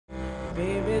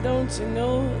Baby, don't you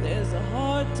know there's a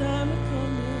hard time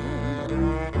coming?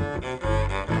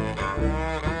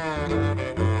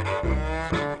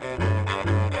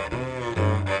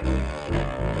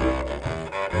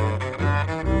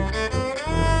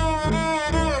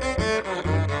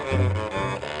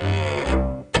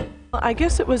 I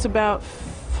guess it was about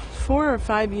 4 or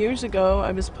 5 years ago.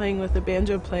 I was playing with a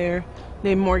banjo player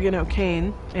named Morgan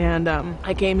O'Kane, and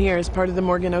I came here as part of the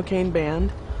Morgan O'Kane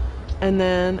band. And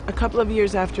then a couple of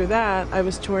years after that, I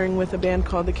was touring with a band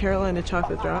called the Carolina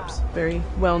Chocolate Drops, very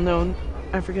well-known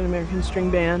African-American string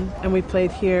band, and we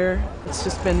played here. It's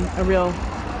just been a real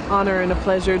honor and a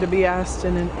pleasure to be asked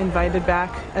and invited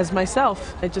back as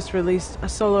myself. I just released a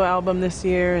solo album this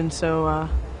year, and so I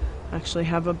actually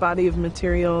have a body of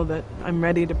material that I'm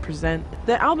ready to present.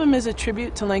 The album is a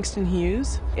tribute to Langston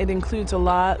Hughes. It includes a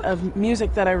lot of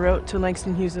music that I wrote to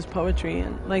Langston Hughes' poetry,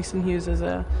 and Langston Hughes is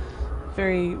a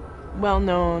very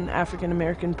well-known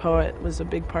African-American poet, was a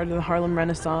big part of the Harlem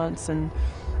Renaissance, and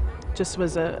just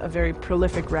was a very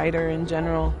prolific writer in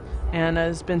general, and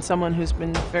has been someone who's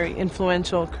been very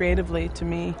influential creatively to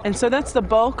me. And so that's the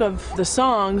bulk of the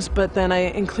songs, but then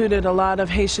I included a lot of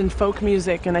Haitian folk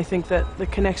music, and I think that the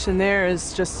connection there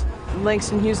is just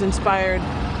Langston Hughes inspired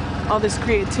all this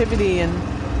creativity, and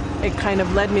it kind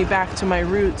of led me back to my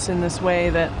roots in this way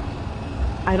that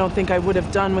I don't think I would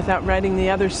have done without writing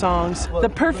the other songs. The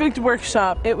perfect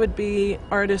workshop, it would be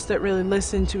artists that really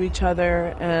listen to each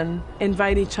other and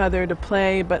invite each other to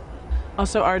play, but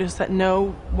also artists that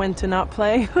know when to not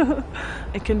play.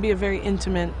 It can be a very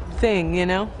intimate thing, you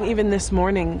know? Even this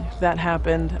morning that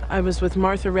happened. I was with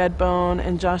Martha Redbone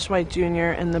and Josh White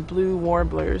Jr. and the Blue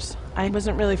Warblers. I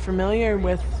wasn't really familiar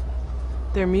with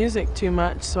their music too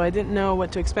much, so I didn't know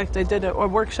what to expect. I did a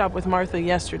workshop with Martha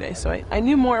yesterday, so I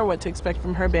knew more what to expect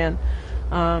from her band.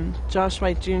 Josh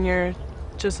White Jr.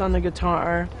 just on the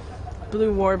guitar,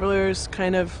 Blue Warblers,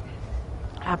 kind of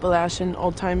Appalachian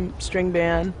old-time string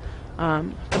band.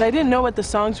 But I didn't know what the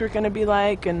songs were going to be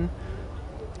like, and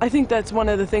I think that's one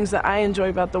of the things that I enjoy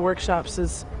about the workshops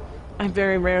is I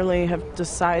very rarely have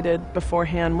decided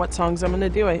beforehand what songs I'm going to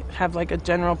do. I have like a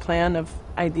general plan of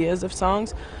ideas of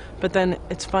songs, but then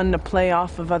it's fun to play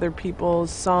off of other people's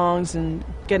songs and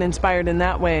get inspired in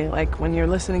that way. Like when you're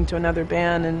listening to another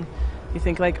band and you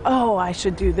think like, oh, I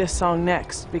should do this song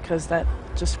next because that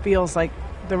just feels like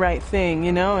the right thing,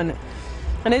 you know? And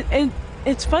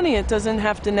it's funny, it doesn't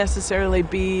have to necessarily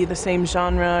be the same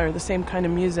genre or the same kind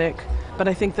of music, but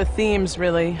I think the themes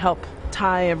really help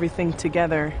tie everything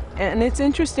together. And it's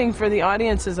interesting for the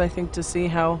audiences, I think, to see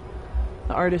how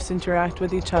the artists interact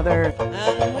with each other.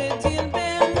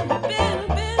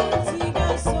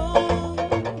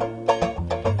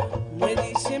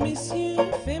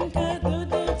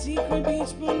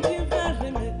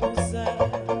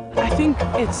 I think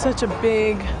it's such a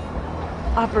big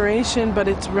operation, but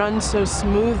it's run so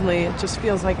smoothly. It just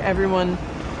feels like everyone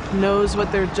knows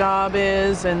what their job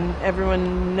is and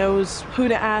everyone knows who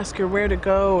to ask or where to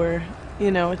go, or,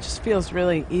 you know, it just feels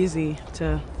really easy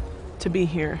to be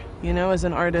here. You know, as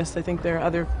an artist, I think there are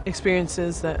other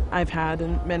experiences that I've had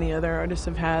and many other artists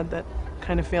have had that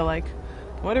kind of feel like,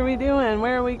 what are we doing?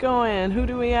 Where are we going? Who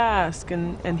do we ask?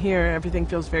 And here everything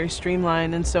feels very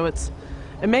streamlined, and so it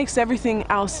makes everything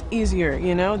else easier,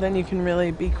 you know? Then you can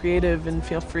really be creative and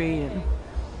feel free and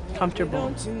comfortable.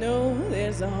 Don't you know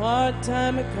there's a hard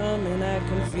time a-coming? I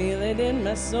can feel it in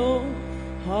my soul.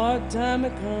 Hard time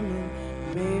a-coming.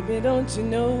 Baby, don't you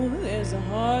know there's a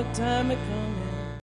hard time a-coming?